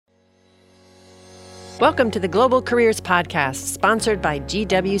Welcome to the Global Careers Podcast, sponsored by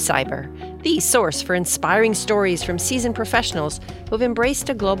GW-CIBER, the source for inspiring stories from seasoned professionals who have embraced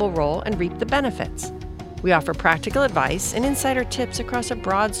a global role and reaped the benefits. We offer practical advice and insider tips across a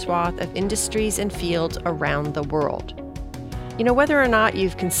broad swath of industries and fields around the world. You know, whether or not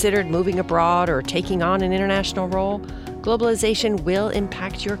you've considered moving abroad or taking on an international role, globalization will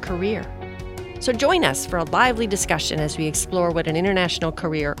impact your career. So join us for a lively discussion as we explore what an international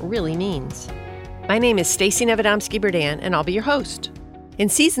career really means. My name is Stacey Nevedomski-Berdan, and I'll be your host. In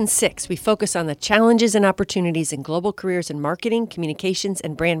Season 6, we focus on the challenges and opportunities in global careers in marketing, communications,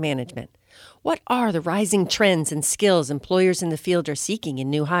 and brand management. What are the rising trends and skills employers in the field are seeking in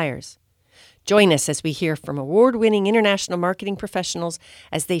new hires? Join us as we hear from award-winning international marketing professionals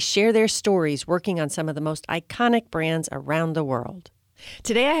as they share their stories working on some of the most iconic brands around the world.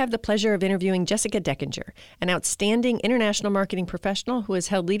 Today, I have the pleasure of interviewing Jessica Deckinger, an outstanding international marketing professional who has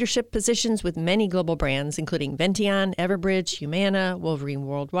held leadership positions with many global brands, including Vention, Everbridge, Humana, Wolverine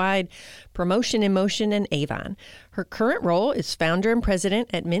Worldwide, Promotion in Motion, and Avon. Her current role is founder and president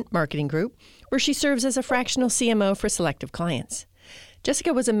at Mint Marketing Group, where she serves as a fractional CMO for selective clients.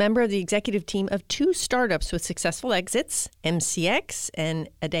 Jessica was a member of the executive team of two startups with successful exits, MCX and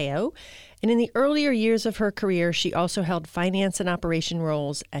Adeo. And in the earlier years of her career, she also held finance and operation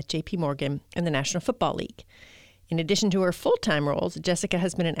roles at JPMorgan and the National Football League. In addition to her full-time roles, Jessica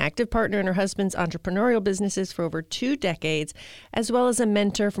has been an active partner in her husband's entrepreneurial businesses for over 2 decades, as well as a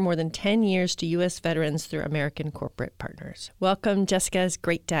mentor for more than 10 years to U.S. veterans through American Corporate Partners. Welcome, Jessica. It's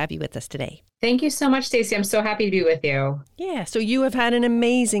great to have you with us today. Thank you so much, Stacey. I'm so happy to be with you. Yeah, so you have had an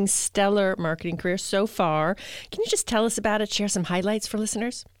amazing, stellar marketing career so far. Can you just tell us about it, share some highlights for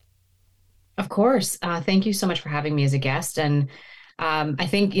listeners? Of course. Thank you so much for having me as a guest. And I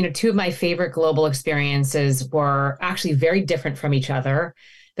think, two of my favorite global experiences were actually very different from each other.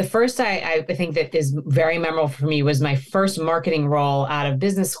 The first I think that is very memorable for me was my first marketing role out of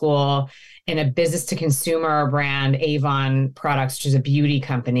business school in a business-to-consumer brand, Avon Products, which is a beauty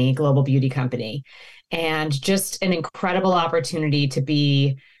company, global beauty company. And just an incredible opportunity to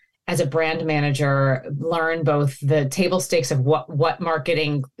be, as a brand manager, learn both the table stakes of what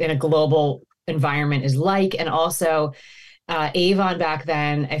marketing in a global environment is like, and also Avon back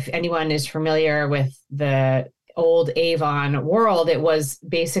then, if anyone is familiar with the old Avon world, it was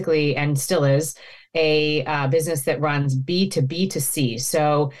basically, and still is, a business that runs B2B2C.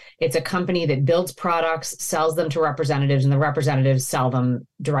 So it's a company that builds products, sells them to representatives, and the representatives sell them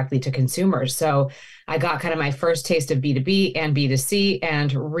directly to consumers. So I got kind of my first taste of B2B and B2C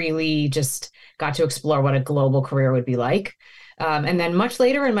and really just got to explore what a global career would be like. And then much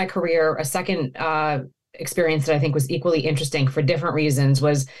later in my career, a second experience that I think was equally interesting for different reasons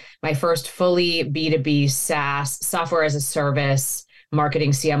was my first fully B2B SaaS, software as a service,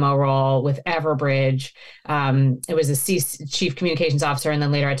 marketing CMO role with Everbridge. It was a chief communications officer, and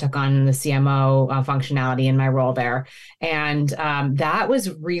then later I took on the CMO functionality in my role there. And that was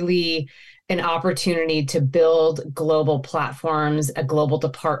really an opportunity to build global platforms, a global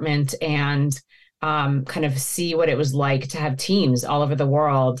department, and kind of see what it was like to have teams all over the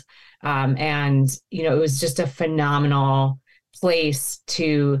world. And it was just a phenomenal place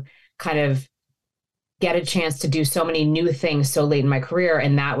to kind of get a chance to do so many new things so late in my career.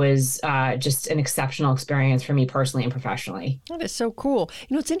 And that was just an exceptional experience for me personally and professionally. That is so cool.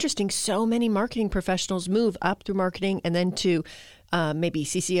 It's interesting. So many marketing professionals move up through marketing and then to maybe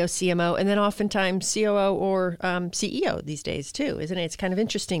CCO, CMO, and then oftentimes COO or CEO these days too, isn't it? It's kind of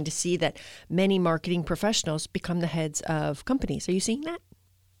interesting to see that many marketing professionals become the heads of companies. Are you seeing that?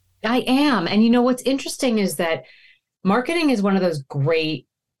 I am. And what's interesting is that marketing is one of those great,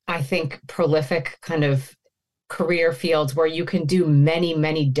 I think, prolific kind of career fields where you can do many,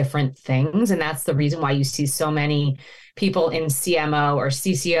 many different things. And that's the reason why you see so many people in CMO or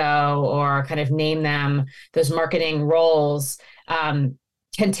CCO or kind of name them, those marketing roles,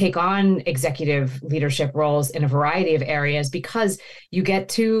 can take on executive leadership roles in a variety of areas because you get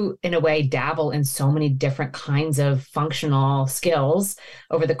to, in a way, dabble in so many different kinds of functional skills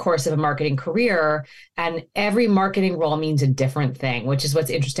over the course of a marketing career. And every marketing role means a different thing, which is what's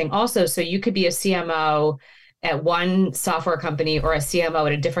interesting also. So you could be a CMO at one software company or a CMO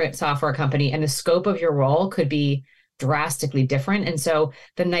at a different software company, and the scope of your role could be drastically different. And so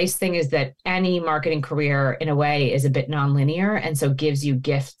the nice thing is that any marketing career in a way is a bit nonlinear, and so gives you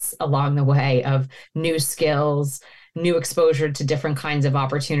gifts along the way of new skills, new exposure to different kinds of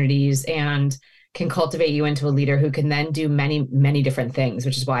opportunities, and can cultivate you into a leader who can then do many, many different things,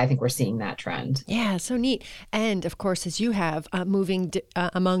 which is why I think we're seeing that trend. Yeah, so neat. And of course, as you have moving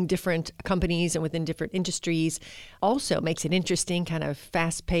among different companies and within different industries also makes it interesting, kind of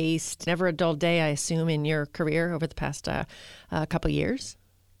fast-paced, never a dull day, I assume, in your career over the past couple of years.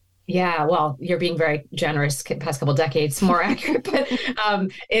 Yeah, well, you're being very generous. Past couple decades, more accurate, but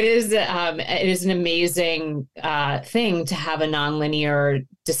it is an amazing thing to have a nonlinear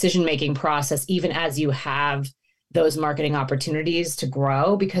decision-making process, even as you have those marketing opportunities to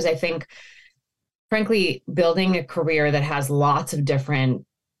grow. Because I think, frankly, building a career that has lots of different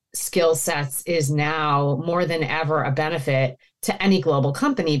skill sets is now more than ever a benefit to any global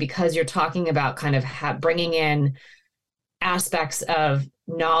company, because you're talking about kind of bringing in aspects of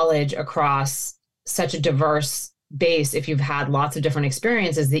knowledge across such a diverse base. If you've had lots of different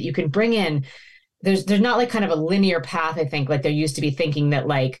experiences that you can bring in, there's not like kind of a linear path. I think like there used to be thinking that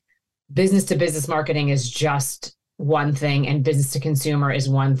like business to business marketing is just one thing and business to consumer is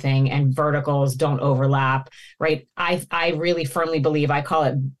one thing and verticals don't overlap, right? I really firmly believe, I call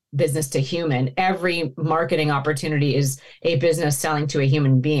it business to human. Every marketing opportunity is a business selling to a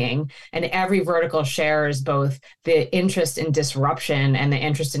human being, and every vertical shares both the interest in disruption and the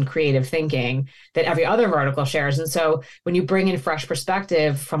interest in creative thinking that every other vertical shares. And so when you bring in fresh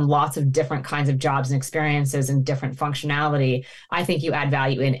perspective from lots of different kinds of jobs and experiences and different functionality, I think you add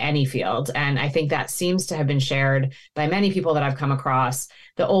value in any field. And I think that seems to have been shared by many people that I've come across.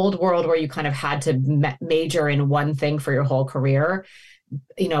 The old world where you kind of had to major in one thing for your whole career,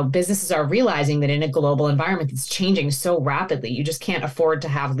 businesses are realizing that in a global environment that's changing so rapidly, you just can't afford to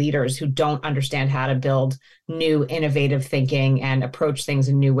have leaders who don't understand how to build new innovative thinking and approach things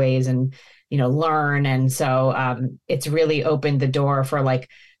in new ways and, learn. And so it's really opened the door for like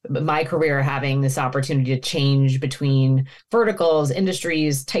my career, having this opportunity to change between verticals,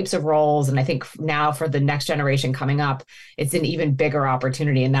 industries, types of roles. And I think now for the next generation coming up, it's an even bigger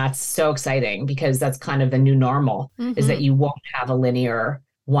opportunity. And that's so exciting because that's kind of the new normal, is that you won't have a linear,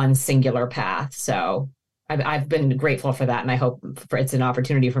 one singular path. So I've been grateful for that. And I hope it's an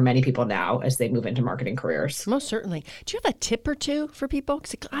opportunity for many people now as they move into marketing careers. Most certainly. Do you have a tip or two for people?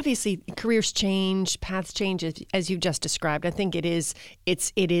 Because obviously careers change, paths change, as you just described. I think it is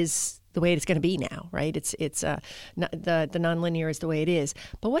the way it's going to be now, right? It's the nonlinear is the way it is.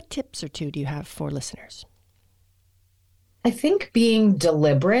 But what tips or two do you have for listeners? I think being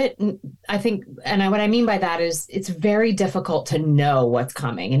deliberate, what I mean by that is it's very difficult to know what's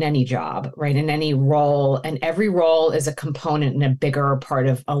coming in any job, right? In any role, and every role is a component and a bigger part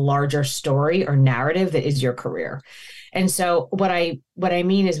of a larger story or narrative that is your career. And so what I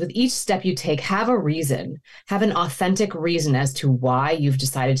mean is with each step you take, have a reason, have an authentic reason as to why you've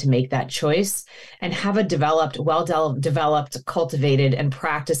decided to make that choice, and have a well-developed, cultivated, and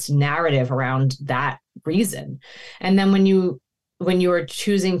practiced narrative around that reason. And then when you are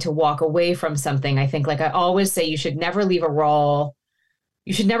choosing to walk away from something, I think, like I always say, you should never leave a role.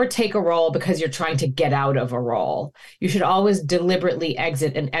 You should never take a role because you're trying to get out of a role. You should always deliberately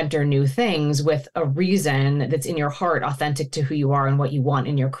exit and enter new things with a reason that's in your heart, authentic to who you are and what you want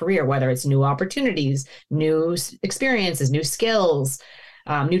in your career, whether it's new opportunities, new experiences, new skills,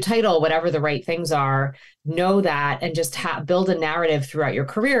 new title, whatever the right things are. Know that and just build a narrative throughout your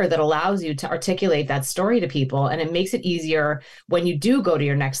career that allows you to articulate that story to people. And it makes it easier when you do go to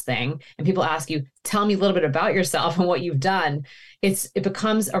your next thing and people ask you, tell me a little bit about yourself and what you've done. It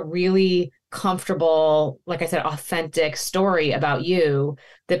becomes a really comfortable, like I said, authentic story about you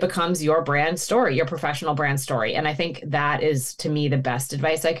that becomes your brand story, your professional brand story. And I think that is, to me, the best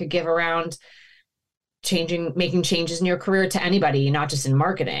advice I could give around making changes in your career to anybody, not just in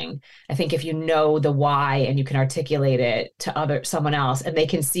marketing. I think if you know the why and you can articulate it to someone else, and they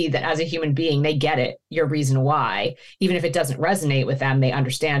can see that as a human being, they get it, your reason why, even if it doesn't resonate with them, they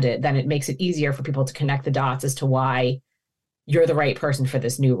understand it, then it makes it easier for people to connect the dots as to why you're the right person for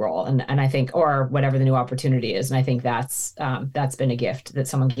this new role. And I think, or whatever the new opportunity is. And I think that's been a gift that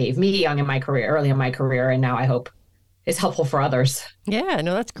someone gave me early in my career. And now I hope is helpful for others. Yeah,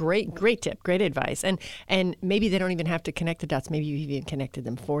 no, that's great tip, great advice. And maybe they don't even have to connect the dots. Maybe you've even connected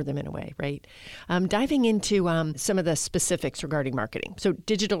them for them in a way, right? Diving into some of the specifics regarding marketing. So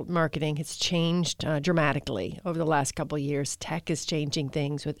digital marketing has changed dramatically over the last couple of years. Tech is changing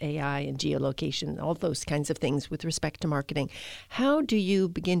things with AI and geolocation, all those kinds of things with respect to marketing. How do you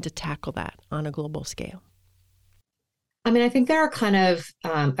begin to tackle that on a global scale? I mean, I think there are kind of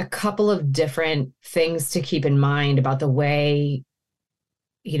a couple of different things to keep in mind about the way,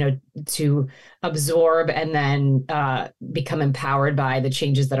 to absorb and then become empowered by the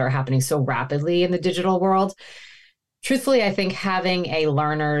changes that are happening so rapidly in the digital world. Truthfully, I think having a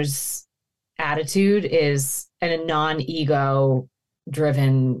learner's attitude is and a non-ego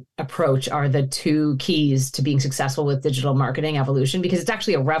driven approach are the two keys to being successful with digital marketing evolution, because it's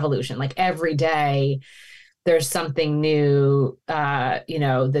actually a revolution. Like every day there's something new,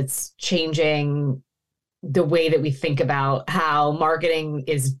 that's changing the way that we think about how marketing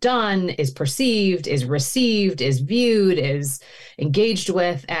is done, is perceived, is received, is viewed, is engaged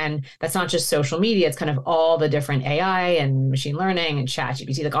with. And that's not just social media. It's kind of all the different AI and machine learning and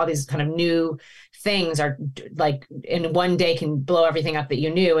ChatGPT, like all these kind of new things are like in one day can blow everything up that you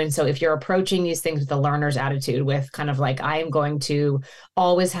knew. And so if you're approaching these things with a learner's attitude, with kind of like, I am going to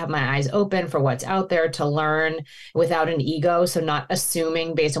always have my eyes open for what's out there to learn without an ego. So not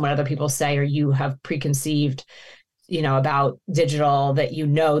assuming based on what other people say, or you have preconceived, about digital that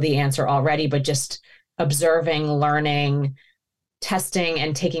the answer already, but just observing, learning, testing,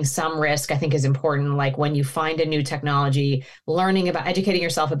 and taking some risk, I think is important. Like when you find a new technology, learning about, educating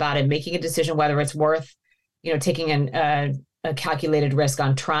yourself about it, making a decision whether it's worth, taking a calculated risk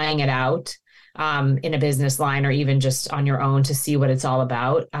on trying it out in a business line, or even just on your own to see what it's all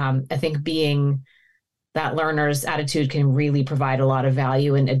about. I think being that learner's attitude can really provide a lot of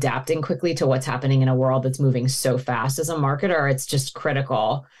value in adapting quickly to what's happening in a world that's moving so fast. As a marketer, it's just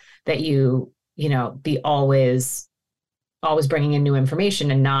critical that you be always bringing in new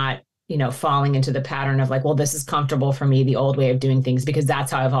information and not, falling into the pattern of like, well, this is comfortable for me, the old way of doing things, because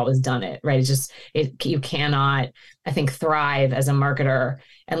that's how I've always done it, right? It's just, you cannot, I think, thrive as a marketer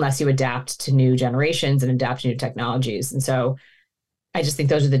unless you adapt to new generations and adapt to new technologies. And so I just think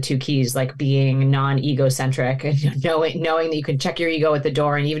those are the two keys, like being non-egocentric and knowing that you can check your ego at the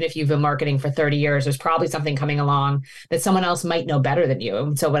door. And even if you've been marketing for 30 years, there's probably something coming along that someone else might know better than you.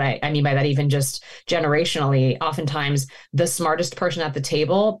 And so what I mean by that, even just generationally, oftentimes the smartest person at the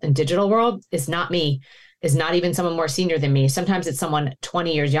table in digital world is not me, is not even someone more senior than me. Sometimes it's someone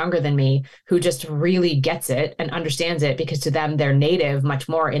 20 years younger than me who just really gets it and understands it, because to them, they're native much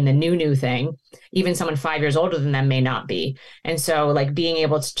more in the new thing. Even someone 5 years older than them may not be. And so like being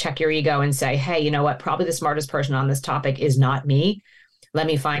able to check your ego and say, hey, you know what, probably the smartest person on this topic is not me. Let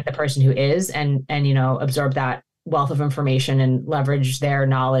me find the person who is, and absorb that wealth of information and leverage their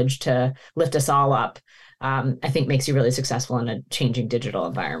knowledge to lift us all up. I think makes you really successful in a changing digital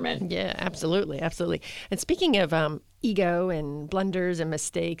environment. Yeah, absolutely. Absolutely. And speaking of ego and blunders and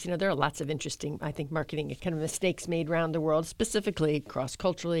mistakes, there are lots of interesting, I think, marketing kind of mistakes made around the world, specifically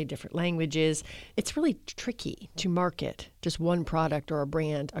cross-culturally, different languages. It's really tricky to market just one product or a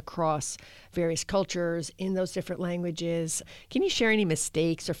brand across various cultures in those different languages. Can you share any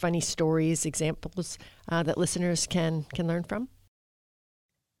mistakes or funny stories, examples that listeners can learn from?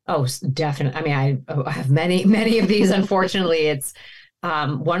 Oh, definitely. I mean, I have many of these. Unfortunately, it's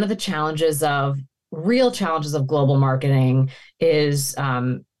one of the real challenges of global marketing is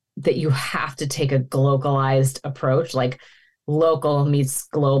that you have to take a globalized approach, like local meets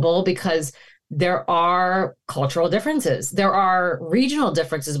global, because there are cultural differences. There are regional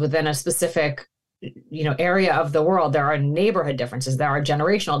differences within a specific area of the world. There are neighborhood differences. There are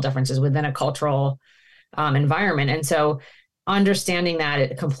generational differences within a cultural environment. And so understanding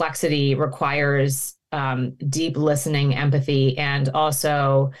that complexity requires deep listening, empathy, and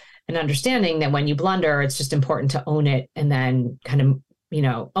also an understanding that when you blunder, it's just important to own it, and then kind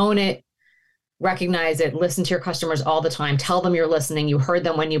of, own it, recognize it, listen to your customers all the time, tell them you're listening, you heard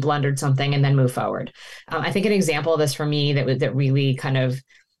them when you blundered something, and then move forward. I think an example of this for me that really kind of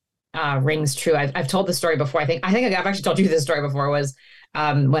rings true. I've told this story before. I think I've actually told you this story before, was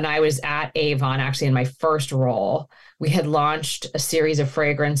when I was at Avon, actually in my first role, we had launched a series of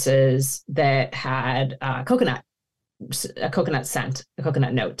fragrances that had a coconut scent, a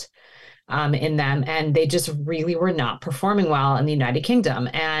coconut note in them. And they just really were not performing well in the United Kingdom.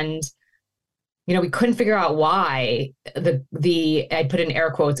 And, we couldn't figure out why I put in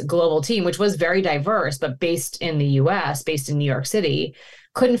air quotes, global team, which was very diverse, but based in the US, based in New York City,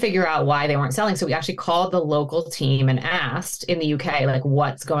 couldn't figure out why they weren't selling. So we actually called the local team and asked in the UK, like,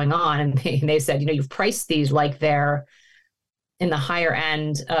 what's going on? And they said, you've priced these like they're in the higher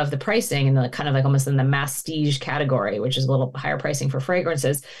end of the pricing, and the kind of like almost in the masstige category, which is a little higher pricing for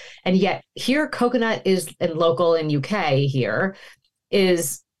fragrances. And yet here, coconut is, and local in UK here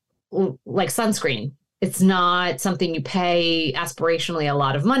is like sunscreen. It's not something you pay aspirationally a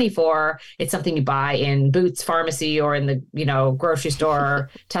lot of money for. It's something you buy in Boots pharmacy or in the, grocery store,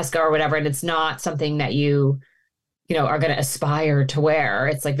 Tesco or whatever. And it's not something that you are going to aspire to wear.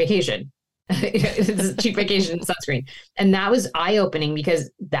 It's like vacation. It's a cheap vacation sunscreen. And that was eye-opening, because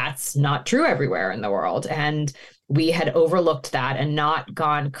that's not true everywhere in the world. And we had overlooked that and not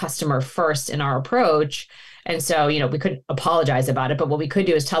gone customer first in our approach. And so, we couldn't apologize about it, but what we could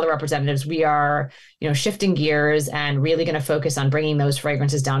do is tell the representatives we are, shifting gears and really going to focus on bringing those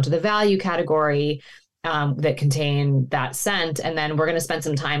fragrances down to the value category that contain that scent. And then we're going to spend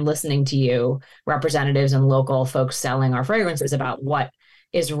some time listening to you, representatives and local folks selling our fragrances, about what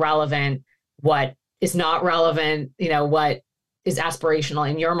is relevant, what is not relevant, what is aspirational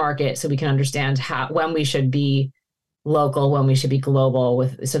in your market, so we can understand when we should be local, when we should be global,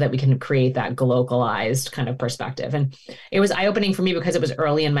 so that we can create that glocalized kind of perspective. And it was eye-opening for me because it was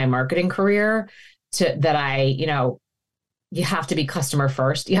early in my marketing career you have to be customer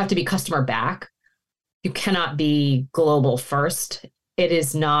first. You have to be customer back. You cannot be global first. It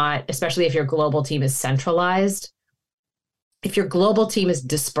is not, especially if your global team is centralized. If your global team is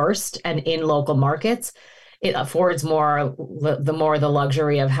dispersed and in local markets, it affords the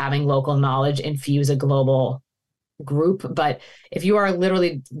luxury of having local knowledge infuse a global group. But if you are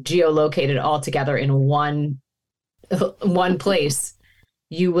literally geolocated all together in one place,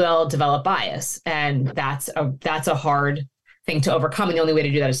 you will develop bias, and that's a hard thing to overcome. And the only way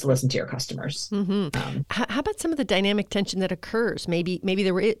to do that is to listen to your customers. Mm-hmm. How about some of the dynamic tension that occurs? Maybe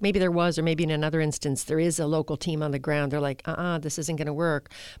there was, or maybe in another instance, there is a local team on the ground. They're like, this isn't going to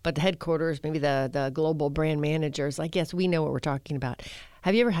work. But the headquarters, maybe the global brand manager is like, yes, we know what we're talking about.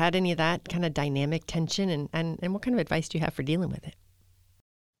 Have you ever had any of that kind of dynamic tension? And what kind of advice do you have for dealing with it?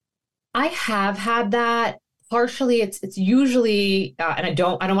 I have had that. Partially, it's usually, and I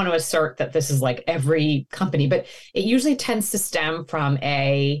don't want to assert that this is like every company, but it usually tends to stem from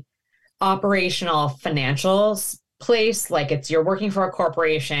a operational financial place. Like you're working for a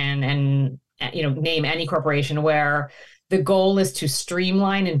corporation, and name any corporation, where the goal is to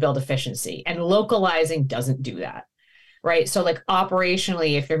streamline and build efficiency, and localizing doesn't do that, right? So like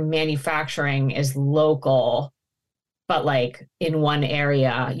operationally, if your manufacturing is local, but like in one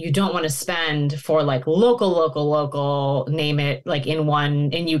area, you don't want to spend for like local, name it, like in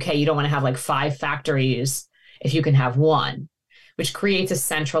UK, you don't want to have like 5 factories if you can have one, which creates a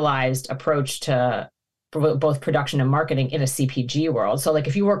centralized approach to both production and marketing in a CPG world. So like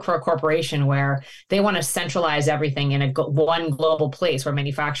if you work for a corporation where they want to centralize everything in one global place, where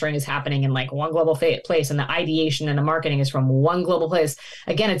manufacturing is happening in like one global place, and the ideation and the marketing is from one global place,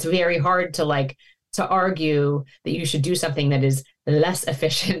 again, it's very hard to argue that you should do something that is less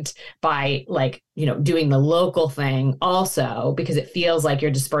efficient by doing the local thing also, because it feels like you're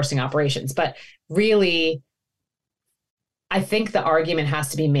dispersing operations. But really, I think the argument has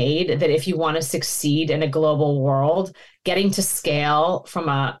to be made that if you want to succeed in a global world, getting to scale from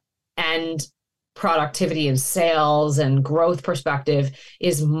a end productivity and sales and growth perspective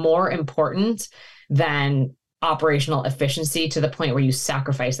is more important than operational efficiency, to the point where you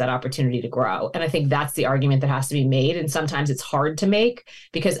sacrifice that opportunity to grow. And I think that's the argument that has to be made. And sometimes it's hard to make,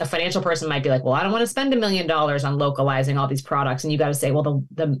 because a financial person might be like, well, I don't want to spend $1 million on localizing all these products. And you got to say, well,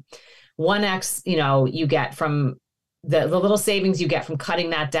 the 1x, you get from the little savings you get from cutting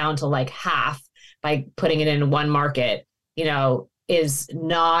that down to like half by putting it in one market, is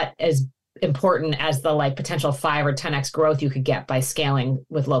not as important as the like potential 5 or 10x growth you could get by scaling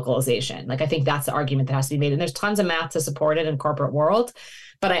with localization. Like, I think that's the argument that has to be made. And there's tons of math to support it in corporate world.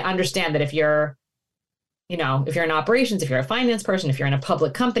 But I understand that if you're in operations, if you're a finance person, if you're in a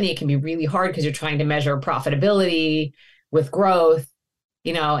public company, it can be really hard because you're trying to measure profitability with growth,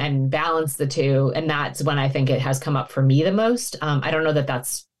 and balance the two. And that's when I think it has come up for me the most. I don't know that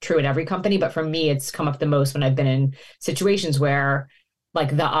that's true at every company, but for me, it's come up the most when I've been in situations where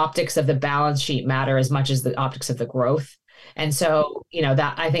like the optics of the balance sheet matter as much as the optics of the growth. And so,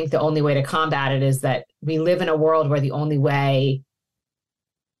 that I think the only way to combat it is that we live in a world where the only way,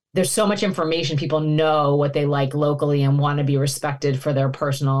 there's so much information, people know what they like locally and want to be respected for their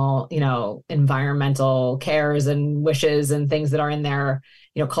personal, environmental cares and wishes and things that are in their,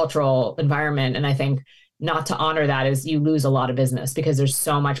 cultural environment. And I think not to honor that is you lose a lot of business, because there's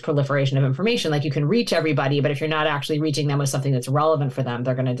so much proliferation of information. Like, you can reach everybody, but if you're not actually reaching them with something that's relevant for them,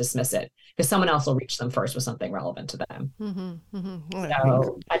 they're going to dismiss it, because someone else will reach them first with something relevant to them. Mm-hmm, mm-hmm.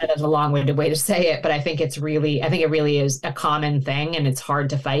 So I know that's a long-winded way to say it, but I think it really is a common thing, and it's hard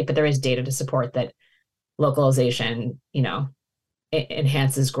to fight, but there is data to support that localization, it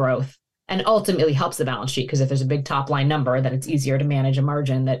enhances growth and ultimately helps the balance sheet, because if there's a big top line number, then it's easier to manage a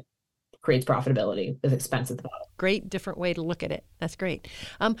margin that creates profitability with expense at the bottom. Great different way to look at it. That's great.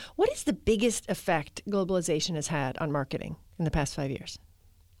 What is the biggest effect globalization has had on marketing in the past 5 years,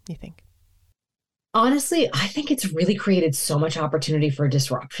 you think? Honestly, I think it's really created so much opportunity for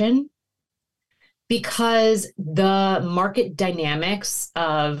disruption, because the market dynamics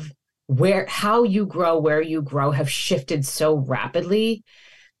of how you grow, where you grow have shifted so rapidly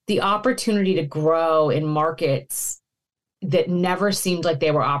the opportunity to grow in markets that never seemed like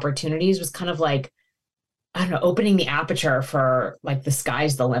they were opportunities was kind of like, I don't know, opening the aperture for like the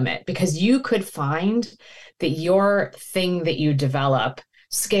sky's the limit, because you could find that your thing that you develop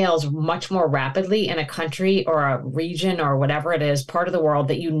scales much more rapidly in a country or a region or whatever it is, part of the world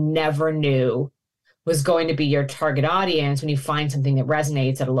that you never knew was going to be your target audience when you find something that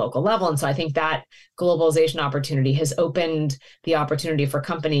resonates at a local level. And so I think that globalization opportunity has opened the opportunity for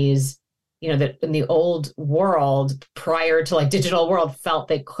companies, that in the old world prior to like digital world felt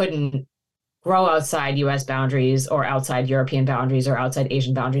they couldn't grow outside US boundaries or outside European boundaries or outside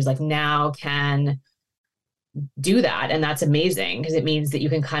Asian boundaries, like now can do that. And that's amazing, because it means that you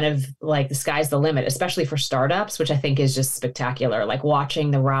can kind of like the sky's the limit, especially for startups, which I think is just spectacular. Like watching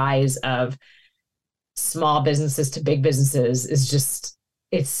the rise of small businesses to big businesses is just,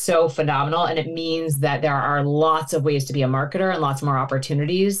 it's so phenomenal. And it means that there are lots of ways to be a marketer and lots more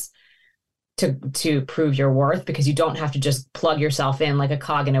opportunities to prove your worth, because you don't have to just plug yourself in like a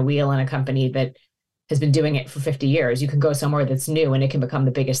cog in a wheel in a company that has been doing it for 50 years. You can go somewhere that's new and it can become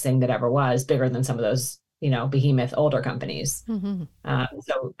the biggest thing that ever was, bigger than some of those, behemoth older companies. Mm-hmm.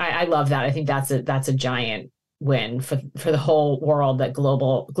 So I love that. I think that's a giant win for the whole world, that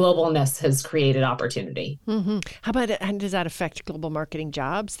globalness has created opportunity. Mm-hmm. How about it? And does that affect global marketing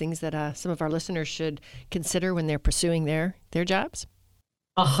jobs? Things that some of our listeners should consider when they're pursuing their jobs?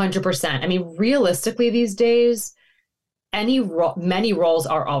 100%. I mean, realistically, these days, many roles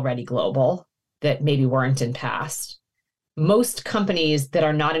are already global that maybe weren't in past. Most companies that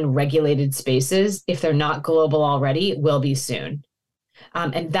are not in regulated spaces, if they're not global already, will be soon.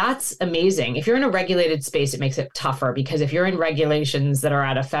 And that's amazing. If you're in a regulated space, it makes it tougher, because if you're in regulations that are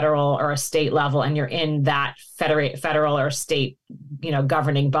at a federal or a state level and you're in that federal or state,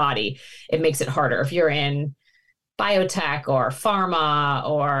 governing body, it makes it harder. If you're in biotech or pharma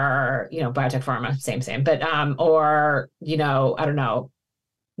or, biotech, pharma, same, but, or, I don't know,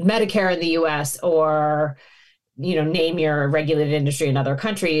 Medicare in the US or, name your regulated industry in other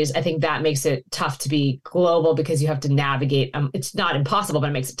countries, I think that makes it tough to be global, because you have to navigate. It's not impossible, but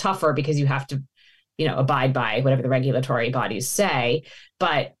it makes it tougher because you have to, abide by whatever the regulatory bodies say.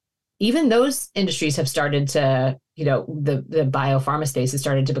 But even those industries have started to, the biopharma space has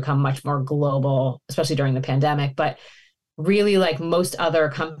started to become much more global, especially during the pandemic. But really, like most other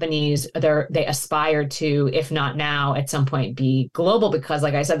companies, they aspire to, if not now, at some point be global, because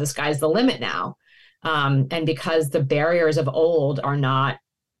like I said, the sky's the limit now. And because the barriers of old are not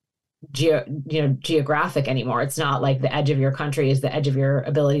geographic anymore. It's not like the edge of your country is the edge of your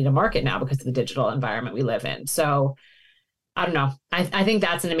ability to market now, because of the digital environment we live in. So I don't know. I think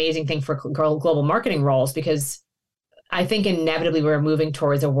that's an amazing thing for global marketing roles, because I think inevitably we're moving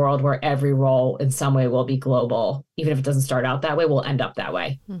towards a world where every role in some way will be global. Even if it doesn't start out that way, we'll end up that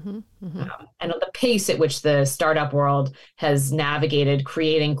way. Mm-hmm, mm-hmm. And the pace at which the startup world has navigated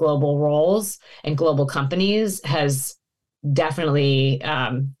creating global roles and global companies has definitely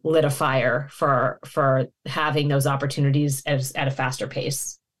lit a fire for having those opportunities at a faster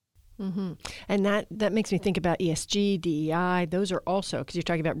pace. Mm-hmm. And that makes me think about ESG, DEI. Those are also, because you're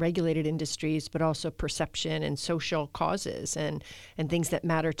talking about regulated industries, but also perception and social causes and things that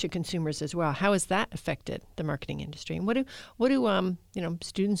matter to consumers as well. How has that affected the marketing industry? And what do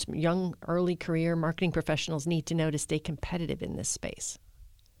students, young, early career marketing professionals need to know to stay competitive in this space?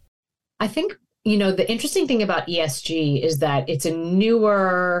 I think, the interesting thing about ESG is that it's a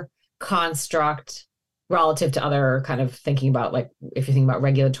newer construct relative to other kind of thinking about, like, if you think about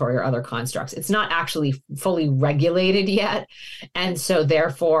regulatory or other constructs, it's not actually fully regulated yet. And so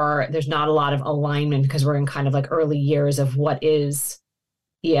therefore there's not a lot of alignment, because we're in kind of like early years of what is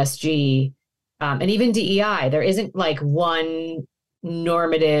ESG, and even DEI. There isn't like one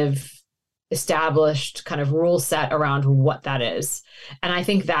normative established kind of rule set around what that is. And I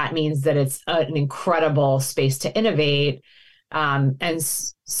think that means that it's an incredible space to innovate. And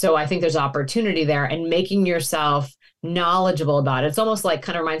so I think there's opportunity there, and making yourself knowledgeable about it. It's almost like,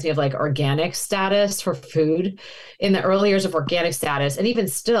 kind of reminds me of like organic status for food. In the early years of organic status, and even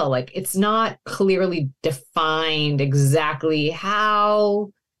still, like, it's not clearly defined exactly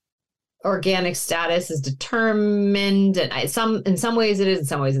how organic status is determined. And in some ways it is, in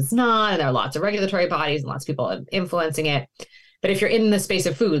some ways it's not. And there are lots of regulatory bodies and lots of people influencing it. But if you're in the space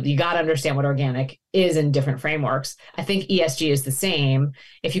of food, you got to understand what organic is in different frameworks. I think ESG is the same.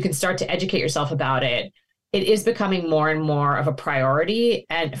 If you can start to educate yourself about it, it is becoming more and more of a priority,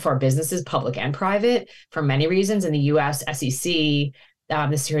 and for businesses, public and private, for many reasons. In the US, SEC,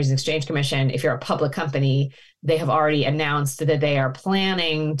 the Securities and Exchange Commission, if you're a public company, they have already announced that they are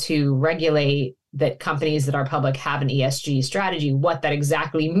planning to regulate that companies that are public have an ESG strategy. What that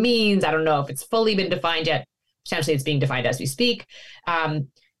exactly means, I don't know if it's fully been defined yet. Potentially it's being defined as we speak.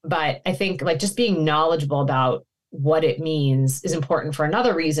 But I think like just being knowledgeable about what it means is important for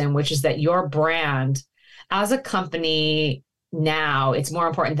another reason, which is that your brand as a company now, it's more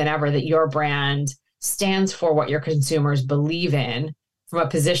important than ever that your brand stands for what your consumers believe in from a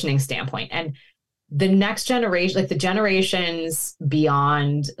positioning standpoint. And the next generation, like the generations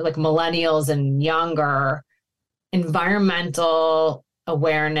beyond, like millennials and younger, environmental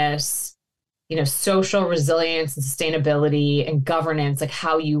awareness, social resilience and sustainability and governance, like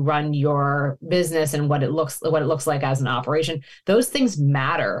how you run your business and what it looks like as an operation, those things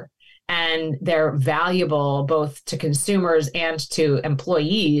matter. And they're valuable both to consumers and to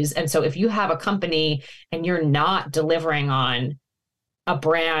employees. And so if you have a company and you're not delivering on a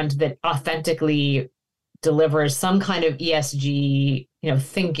brand that authentically delivers some kind of ESG,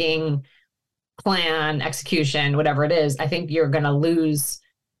 thinking, plan, execution, whatever it is, I think you're going to lose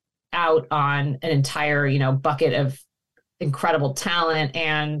out on an entire, bucket of incredible talent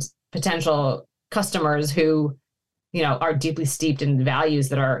and potential customers who, are deeply steeped in values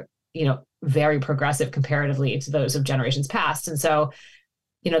that are, very progressive comparatively to those of generations past. And so,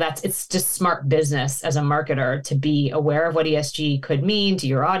 it's just smart business as a marketer to be aware of what ESG could mean to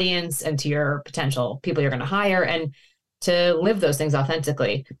your audience and to your potential people you're going to hire, and to live those things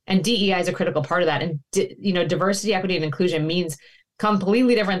authentically. And DEI is a critical part of that. And, diversity, equity, and inclusion means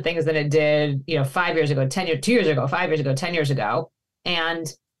completely different things than it did, 5 years ago, 10 years, 2 years ago, 5 years ago, 10 years ago. And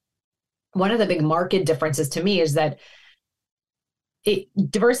one of the big market differences to me is that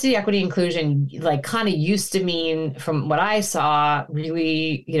diversity, equity, inclusion, like kind of used to mean, from what I saw,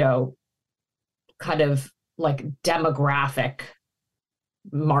 really, kind of like demographic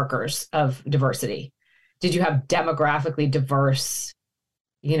markers of diversity. Did you have demographically diverse,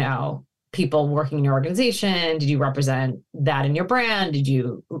 people working in your organization? Did you represent that in your brand? Did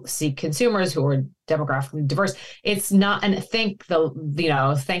you seek consumers who were demographically diverse? It's not, and thank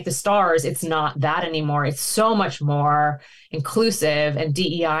the stars, it's not that anymore. It's so much more inclusive, and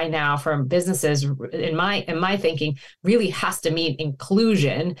DEI now from businesses, in my thinking, really has to mean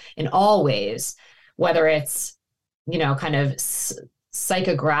inclusion in all ways, whether it's, kind of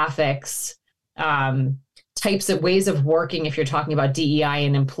psychographics, types of ways of working. If you're talking about DEI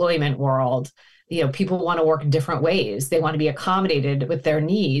in employment world, people want to work in different ways. They want to be accommodated with their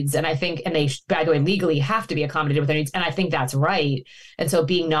needs. And I think, and they, by the way, legally have to be accommodated with their needs. And I think that's right. And so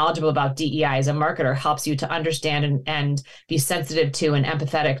being knowledgeable about DEI as a marketer helps you to understand and be sensitive to and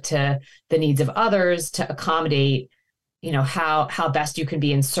empathetic to the needs of others, to accommodate, how best you can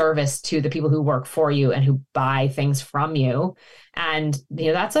be in service to the people who work for you and who buy things from you. And,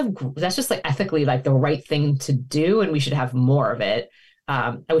 that's just like ethically like the right thing to do. And we should have more of it.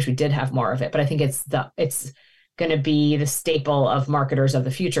 I wish we did have more of it, but I think it's going to be the staple of marketers of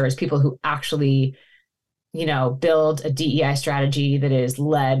the future, is people who actually, build a DEI strategy that is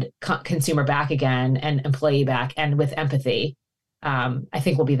led consumer back again and employee back and with empathy. I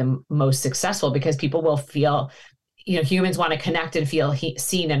think will be the most successful, because people will feel, humans want to connect and feel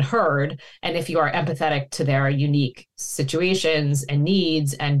seen and heard. And if you are empathetic to their unique situations and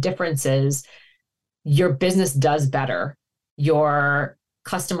needs and differences, your business does better. Your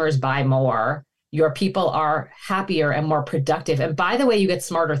customers buy more. Your people are happier and more productive. And by the way, you get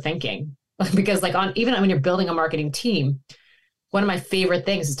smarter thinking, because even when you're building a marketing team, one of my favorite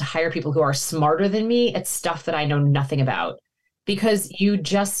things is to hire people who are smarter than me at stuff that I know nothing about, because you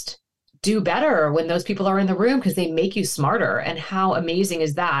just do better when those people are in the room, because they make you smarter. And how amazing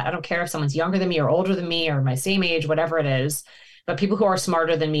is that? I don't care if someone's younger than me or older than me or my same age, whatever it is, but people who are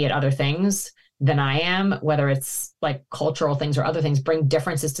smarter than me at other things than I am, whether it's like cultural things or other things, bring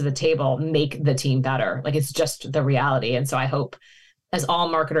differences to the table, make the team better. Like, it's just the reality. And so I hope, as all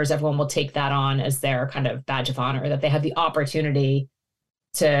marketers, everyone will take that on as their kind of badge of honor, that they have the opportunity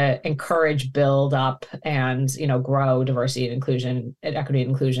to encourage, build up, and, grow diversity and inclusion and equity and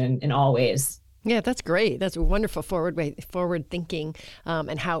inclusion in all ways. Yeah, that's great. That's a wonderful forward thinking,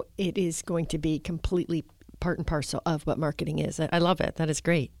 and how it is going to be completely part and parcel of what marketing is. I love it. That is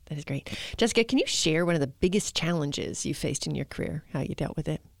great. That is great. Jessica, can you share one of the biggest challenges you faced in your career, how you dealt with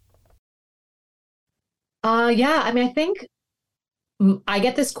it? Yeah, I think I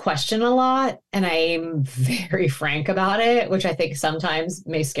get this question a lot, and I'm very frank about it, which I think sometimes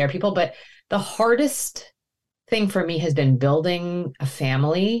may scare people. But the hardest thing for me has been building a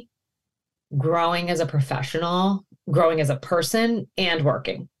family, growing as a professional, growing as a person, and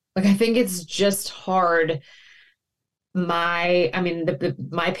working. I think it's just hard. My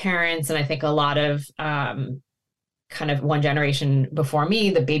parents, and I think a lot of kind of one generation before me,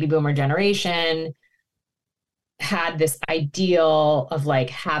 the baby boomer generation, had this ideal of like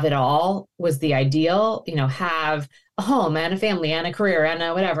have it all was the ideal, have a home and a family and a career and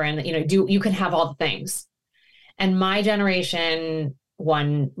a whatever. And, you can have all the things. And my generation,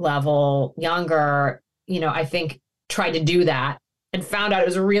 one level younger, I think tried to do that and found out it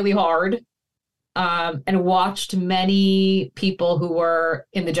was really hard. And watched many people who were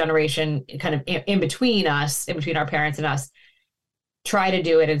in the generation kind of in between us, in between our parents and us, try to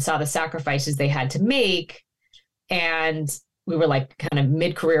do it and saw the sacrifices they had to make. And we were like kind of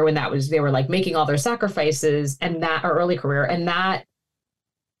mid-career when they were like making all their sacrifices and that, or early career. And that,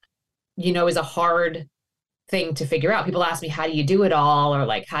 is a hard thing to figure out. People ask me, how do you do it all? Or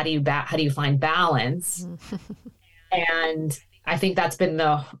like, how do you find balance? And I think that's been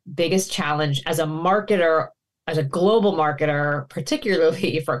the biggest challenge as a marketer, as a global marketer,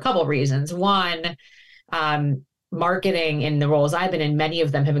 particularly for a couple of reasons. One, marketing in the roles I've been in, many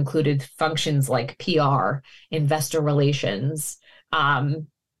of them have included functions like PR, investor relations, I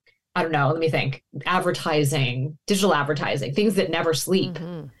don't know, let me think, advertising, digital advertising, things that never sleep,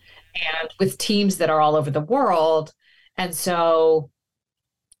 and with teams that are all over the world. And so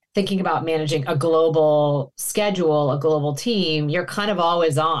thinking about managing a global schedule, a global team, you're kind of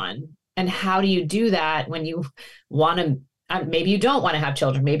always on. And how do you do that when you want to, maybe you don't want to have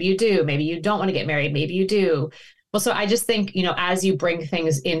children, maybe you do, maybe you don't want to get married, maybe you do. Well, so I just think, as you bring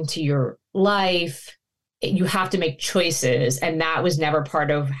things into your life, you have to make choices. And that was never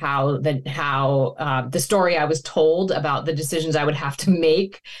part of how the story I was told about the decisions I would have to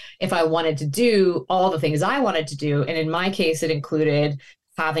make if I wanted to do all the things I wanted to do. And in my case, it included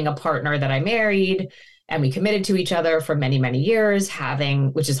having a partner that I married and we committed to each other for many, many years,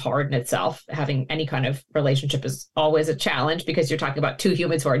 which is hard in itself. Having any kind of relationship is always a challenge because you're talking about two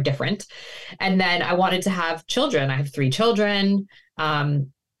humans who are different. And then I wanted to have children. I have 3 children.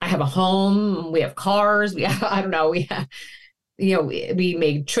 I have a home. We have cars. We have, I don't know. We have, we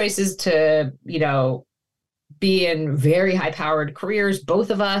made choices to, be in very high powered careers, both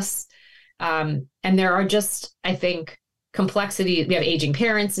of us. And there are just, I think, complexity. We have aging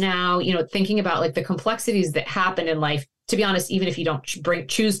parents now, thinking about like the complexities that happen in life, to be honest, even if you don't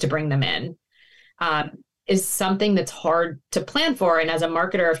choose to bring them in, is something that's hard to plan for. And as a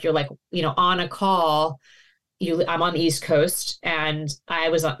marketer, if you're like, on a call, I'm on the East Coast and I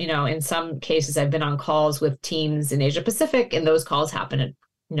was, in some cases I've been on calls with teams in Asia Pacific and those calls happen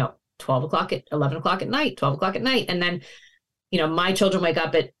at, 12 o'clock at 11 o'clock at night, 12 o'clock at night. And then, my children wake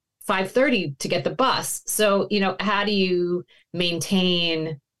up at 5:30 to get the bus. So, how do you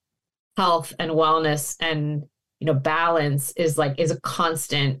maintain health and wellness and, balance is a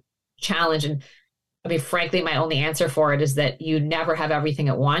constant challenge. And I mean, frankly, my only answer for it is that you never have everything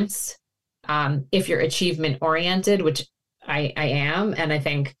at once. If you're achievement oriented, which I am, and I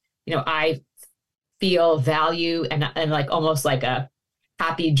think, I feel value and like almost like a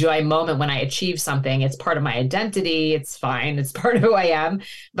happy joy moment when I achieve something. It's part of my identity. It's fine. It's part of who I am.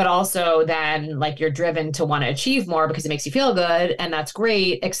 But also then like you're driven to want to achieve more because it makes you feel good. And that's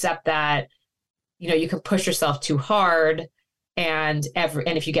great, except that, you can push yourself too hard. And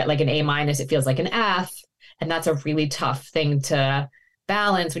if you get like an A-, it feels like an F. And that's a really tough thing to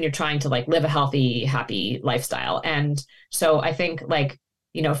balance when you're trying to like live a healthy, happy lifestyle. And so I think like,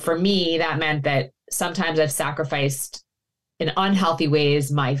 for me, that meant that sometimes I've sacrificed in unhealthy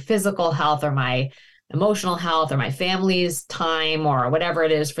ways my physical health or my emotional health or my family's time or whatever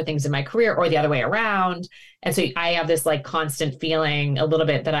it is for things in my career or the other way around. And so I have this like constant feeling a little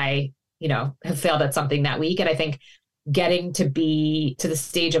bit that I, have failed at something that week. And I think getting to be to the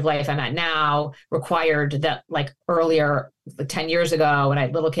stage of life I'm at now required that like earlier, like 10 years ago when I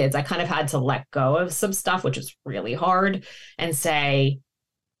had little kids, I kind of had to let go of some stuff, which was really hard, and say,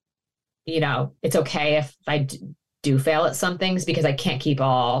 it's okay if I do fail at some things because I can't keep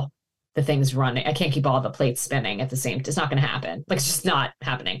all the things running. I can't keep all the plates spinning at the same time. It's not going to happen. Like, it's just not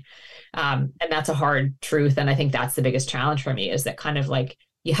happening. And that's a hard truth. And I think that's the biggest challenge for me is that kind of like,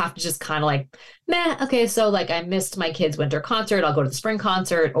 you have to just kind of like, okay, so like I missed my kid's winter concert. I'll go to the spring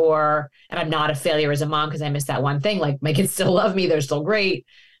concert and I'm not a failure as a mom because I missed that one thing. Like my kids still love me. They're still great.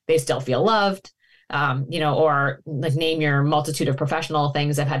 They still feel loved. Or like name your multitude of professional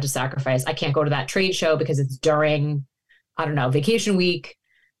things I've had to sacrifice. I can't go to that trade show because it's during, I don't know, vacation week.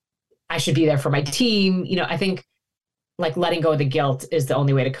 I should be there for my team. I think like letting go of the guilt is the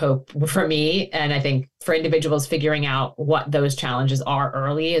only way to cope for me. And I think for individuals, figuring out what those challenges are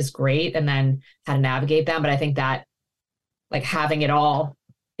early is great. And then how to navigate them. But I think that like having it all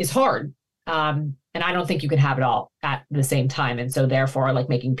is hard. And I don't think you can have it all at the same time. And so therefore, like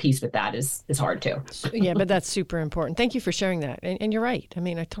making peace with that is hard too. Yeah, but that's super important. Thank you for sharing that. And you're right. I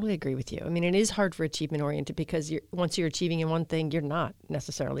mean, I totally agree with you. I mean, it is hard for achievement oriented because once you're achieving in one thing, you're not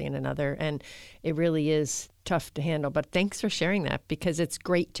necessarily in another. And it really is tough to handle. But thanks for sharing that, because it's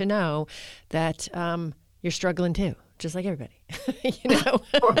great to know that you're struggling too, just like everybody.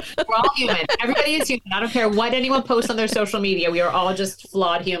 We're all human. Everybody is human. I don't care what anyone posts on their social media. We are all just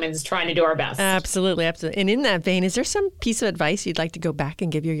flawed humans trying to do our best. Absolutely. Absolutely. And in that vein, is there some piece of advice you'd like to go back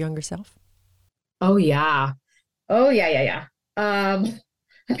and give your younger self? Oh, yeah. Yeah. I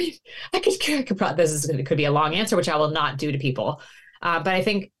mean, I could probably, could be a long answer, which I will not do to people. But I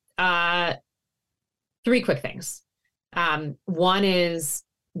think 3 quick things. One is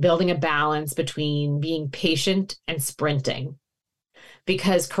building a balance between being patient and sprinting,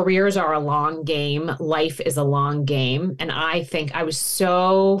 because careers are a long game. Life is a long game. And I think I was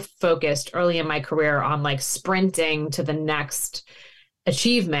so focused early in my career on like sprinting to the next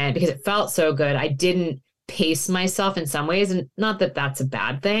achievement because it felt so good. I didn't pace myself in some ways. And not that that's a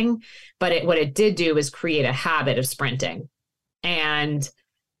bad thing, but what it did do was create a habit of sprinting. And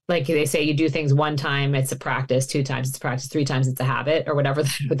like they say, you do things 1 time, it's a practice, 2 times, it's a practice, 3 times, it's a habit, or whatever.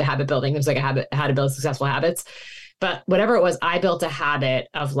 With the habit building, there's like a habit, how to build successful habits. But whatever it was, I built a habit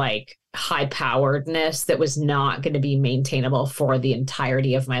of like high poweredness that was not going to be maintainable for the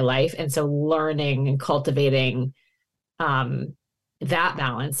entirety of my life. And so learning and cultivating that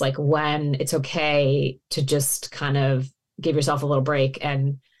balance, like when it's okay to just kind of give yourself a little break,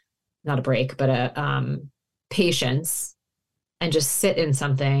 and not a break, but a patience, and just sit in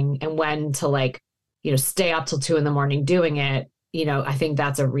something, and when to like, stay up till 2 a.m. doing it. I think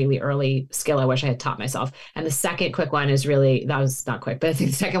that's a really early skill I wish I had taught myself. And the second quick one is really, that was not quick, but I think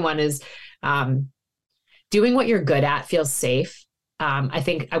the second one is doing what you're good at feels safe. I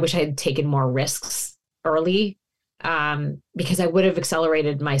think I wish I had taken more risks early because I would have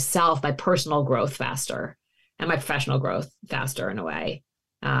accelerated myself, my personal growth faster and my professional growth faster in a way.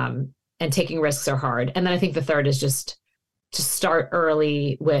 And taking risks are hard. And then I think the third is just to start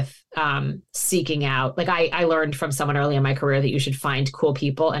early with seeking out. Like I learned from someone early in my career that you should find cool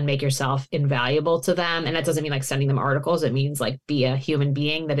people and make yourself invaluable to them. And that doesn't mean like sending them articles. It means like be a human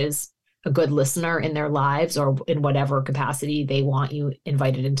being that is a good listener in their lives, or in whatever capacity they want you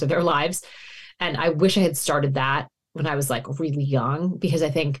invited into their lives. And I wish I had started that when I was like really young, because I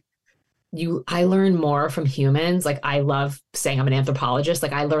think I learn more from humans. Like I love saying I'm an anthropologist.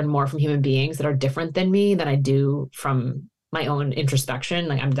 Like I learn more from human beings that are different than me than I do from my own introspection.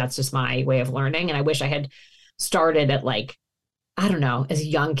 Like that's just my way of learning. And I wish I had started at like, I don't know, as a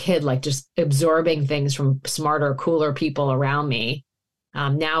young kid, like just absorbing things from smarter, cooler people around me.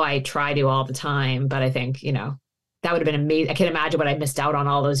 Now I try to all the time, but I think, that would have been amazing. I can't imagine what I missed out on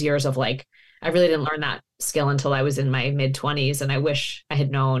all those years of like, I really didn't learn that skill until I was in my mid-20s. And I wish I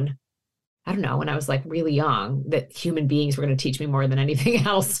had known, I don't know, when I was like really young, that human beings were going to teach me more than anything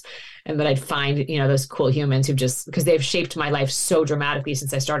else. And that I'd find, those cool humans who just, because they've shaped my life so dramatically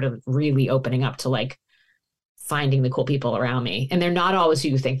since I started really opening up to like finding the cool people around me. And they're not always who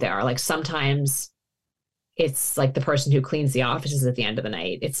you think they are. Like sometimes it's like the person who cleans the offices at the end of the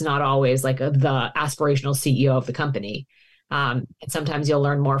night. It's not always like the aspirational CEO of the company. And sometimes you'll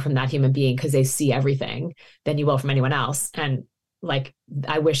learn more from that human being because they see everything than you will from anyone else. And like,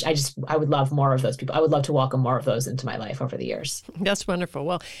 I would love more of those people. I would love to welcome more of those into my life over the years. That's wonderful.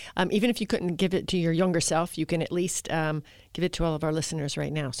 Well, even if you couldn't give it to your younger self, you can at least give it to all of our listeners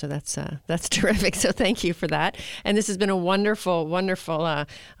right now. So that's terrific. So thank you for that. And this has been a wonderful, wonderful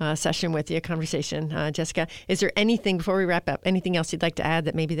session with you, conversation. Jessica, is there anything, before we wrap up, anything else you'd like to add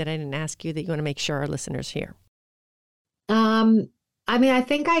that maybe that I didn't ask you that you want to make sure our listeners hear? I mean, I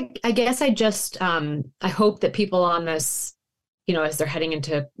think I guess I just, I hope that people on this, as they're heading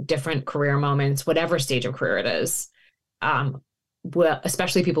into different career moments, whatever stage of career it is,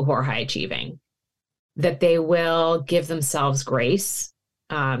 especially people who are high achieving, that they will give themselves grace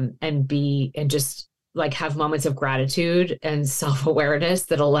and just like have moments of gratitude and self-awareness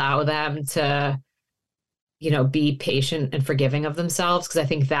that allow them to, be patient and forgiving of themselves. Because I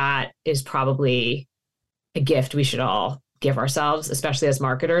think that is probably a gift we should all give ourselves, especially as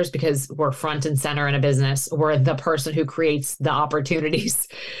marketers, because we're front and center in a business. We're the person who creates the opportunities.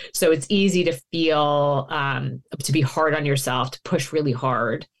 So it's easy to feel, to be hard on yourself, to push really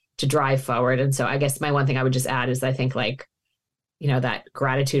hard, to drive forward. And so I guess my one thing I would just add is I think like, that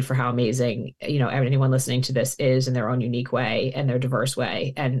gratitude for how amazing, anyone listening to this is in their own unique way and their diverse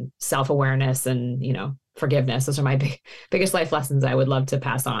way, and self-awareness and, forgiveness. Those are my biggest life lessons I would love to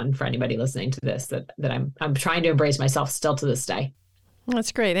pass on for anybody listening to this, that I'm trying to embrace myself still to this day.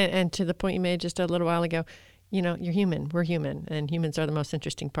 That's great. And to the point you made just a little while ago, you're human. We're human, and humans are the most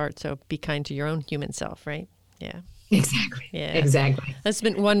interesting part. So be kind to your own human self, right? Yeah. Exactly. Yeah. Exactly. That's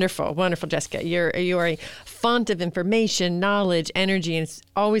been wonderful. Wonderful, Jessica. You are a font of information, knowledge, energy, and it's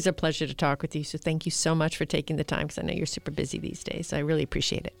always a pleasure to talk with you. So thank you so much for taking the time, because I know you're super busy these days. So I really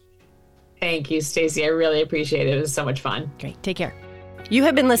appreciate it. Thank you, Stacey. I really appreciate it. It was so much fun. Great. Take care. You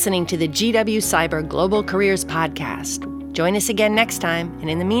have been listening to the GW-CIBER Global Careers Podcast. Join us again next time. And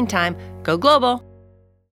in the meantime, go global.